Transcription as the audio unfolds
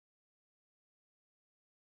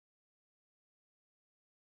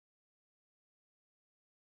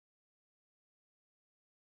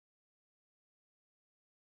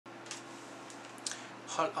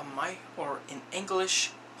Hold on my, or in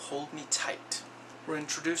English, hold me tight. We're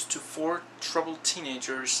introduced to 4 troubled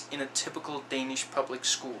teenagers in a typical Danish public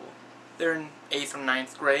school. They're in 8th or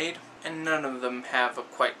 9th grade, and none of them have a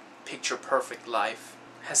quite picture-perfect life.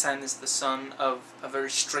 Hassan is the son of a very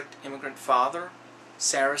strict immigrant father.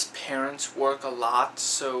 Sarah's parents work a lot,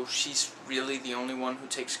 so she's really the only one who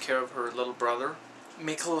takes care of her little brother.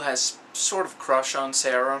 Mikkel has sort of crush on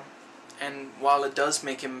Sarah, and while it does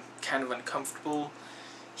make him kind of uncomfortable,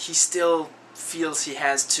 he still feels he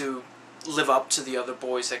has to live up to the other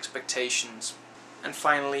boys' expectations. And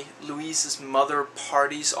finally, Louise's mother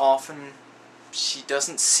parties often. She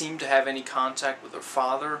doesn't seem to have any contact with her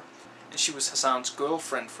father, and she was Hassan's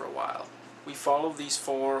girlfriend for a while. We follow these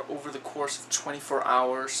 4 over the course of 24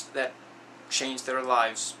 hours that change their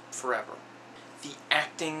lives forever. The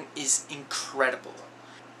acting is incredible.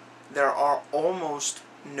 There are almost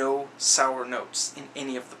no sour notes in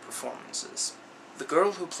any of the performances. The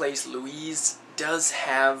girl who plays Louise does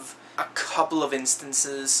have a couple of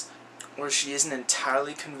instances where she isn't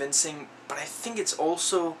entirely convincing, but I think it's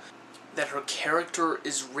also that her character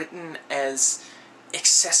is written as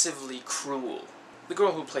excessively cruel. The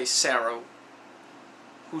girl who plays Sarah,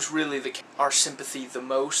 who's really our sympathy the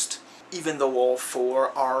most, even though all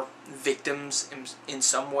 4 are victims in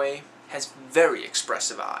some way, has very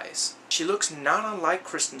expressive eyes. She looks not unlike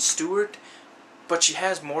Kristen Stewart, but she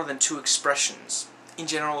has more than 2 expressions. In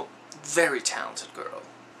general, very talented girl.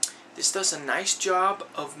 This does a nice job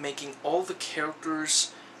of making all the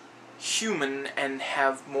characters human and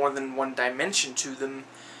have more than one dimension to them.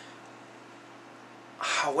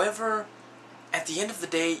 However, at the end of the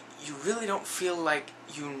day, you really don't feel like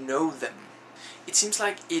you know them. It seems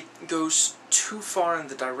like it goes too far in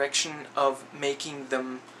the direction of making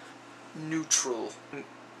them neutral.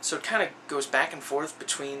 So it kind of goes back and forth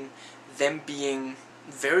between them being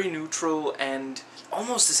very neutral and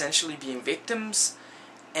almost essentially being victims,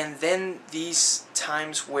 and then these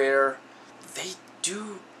times where they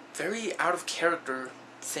do very out of character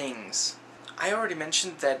things. I already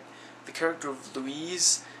mentioned that the character of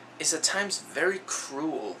Louise is at times very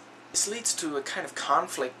cruel. This leads to a kind of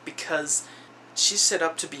conflict because she's set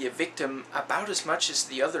up to be a victim about as much as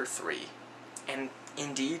the other 3, and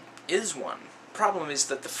indeed is one. The problem is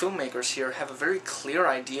that the filmmakers here have a very clear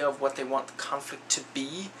idea of what they want the conflict to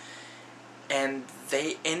be, and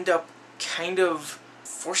they end up kind of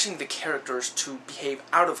forcing the characters to behave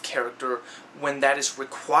out of character when that is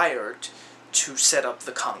required to set up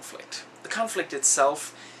the conflict. The conflict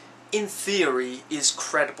itself, in theory, is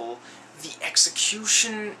credible. The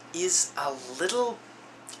execution is a little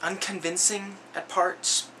unconvincing at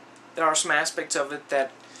parts. There are some aspects of it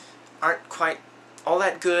that aren't quite all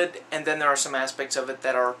that good, and then there are some aspects of it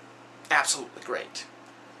that are absolutely great.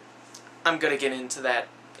 I'm gonna get into that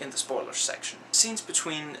in the spoilers section. Scenes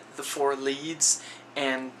between the 4 leads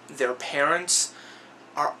and their parents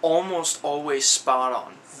are almost always spot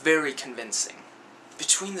on, very convincing.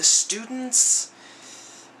 Between the students,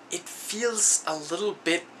 it feels a little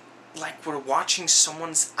bit like we're watching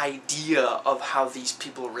someone's idea of how these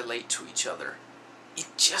people relate to each other. It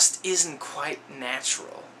just isn't quite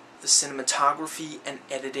natural. The cinematography and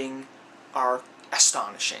editing are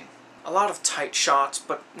astonishing. A lot of tight shots,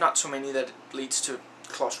 but not so many that it leads to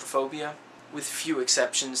claustrophobia. With few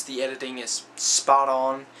exceptions, the editing is spot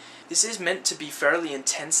on. This is meant to be fairly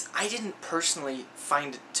intense. I didn't personally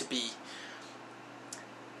find it to be.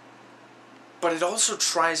 But it also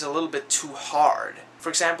tries a little bit too hard. For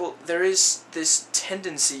example, there is this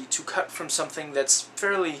tendency to cut from something that's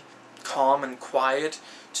fairly calm and quiet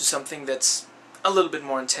to something that's a little bit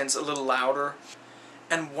more intense, a little louder.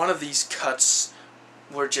 And one of these cuts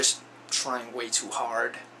were just trying way too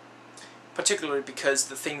hard. Particularly because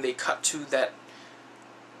the thing they cut to that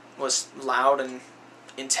was loud and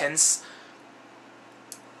intense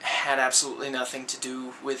had absolutely nothing to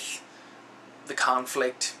do with the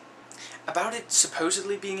conflict. About it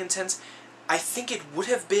supposedly being intense, I think it would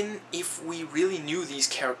have been if we really knew these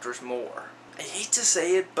characters more. I hate to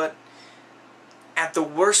say it, but at the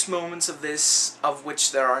worst moments of this, of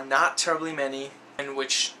which there are not terribly many, and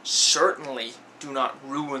which certainly do not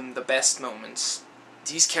ruin the best moments,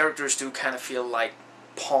 these characters do kind of feel like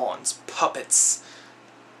pawns, puppets,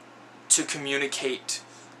 to communicate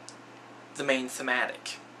the main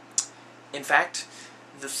thematic. In fact,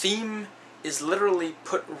 the theme is literally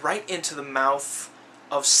put right into the mouth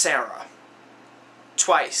of Sarah.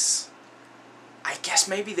 Twice. I guess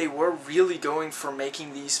maybe they were really going for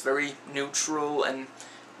making these very neutral and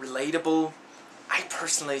relatable. I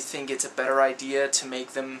personally think it's a better idea to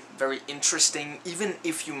make them very interesting, even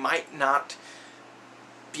if you might not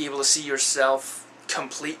be able to see yourself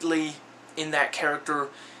completely in that character,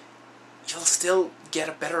 you'll still get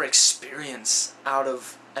a better experience out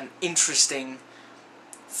of an interesting,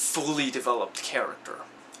 fully developed character,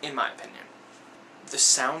 in my opinion. The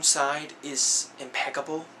sound side is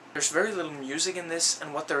impeccable. There's very little music in this,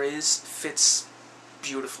 and what there is fits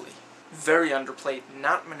beautifully. Very underplayed,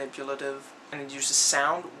 not manipulative, and it uses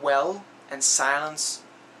sound well and silence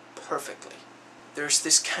perfectly. There's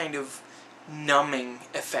this kind of numbing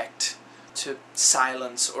effect to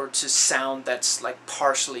silence or to sound that's like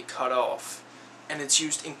partially cut off, and it's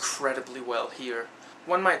used incredibly well here.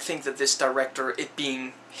 One might think that this director, it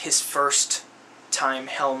being his first time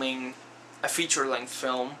helming a feature-length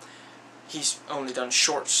film, he's only done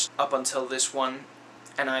shorts up until this one,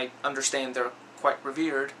 and I understand they're quite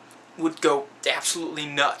revered, would go absolutely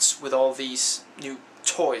nuts with all these new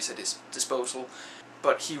toys at his disposal.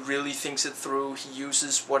 But he really thinks it through. He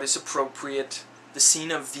uses what is appropriate. The scene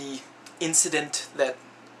of the incident that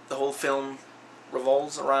the whole film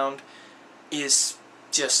revolves around is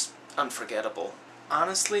just unforgettable.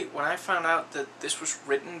 Honestly, when I found out that this was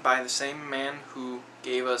written by the same man who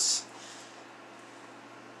gave us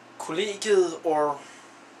Kollegiet or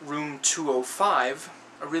Room 205,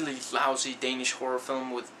 a really lousy Danish horror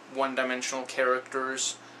film with one-dimensional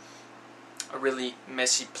characters, a really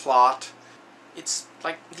messy plot. It's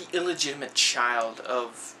like the illegitimate child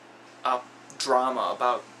of a drama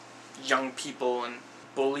about young people and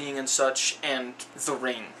bullying and such, and The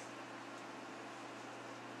Ring.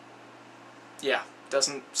 Yeah,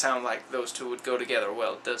 doesn't sound like those two would go together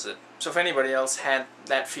well, does it? So if anybody else had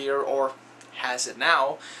that fear, or has it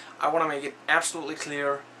now, I want to make it absolutely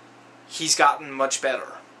clear, he's gotten much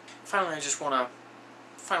better. Finally, I just want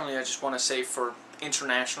to say, for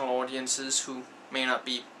international audiences who may not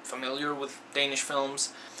be familiar with Danish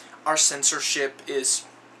films, our censorship is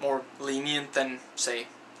more lenient than, say,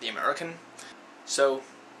 the American. So,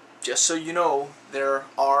 just so you know, there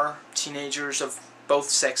are teenagers of both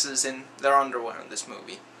sexes in their underwear in this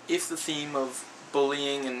movie. If the theme of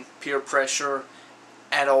bullying and peer pressure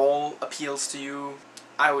at all appeals to you,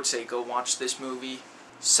 I would say go watch this movie.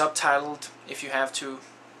 Subtitled, if you have to.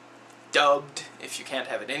 Dubbed, if you can't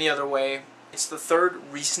have it any other way. It's the third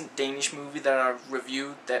recent Danish movie that I've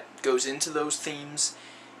reviewed that goes into those themes,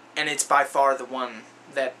 and it's by far the one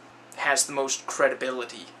that has the most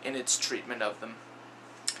credibility in its treatment of them.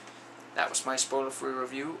 That was my spoiler-free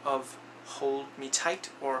review of Hold Me Tight,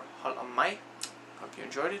 or Hold On Mig. Hope you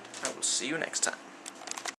enjoyed it. I will see you next time.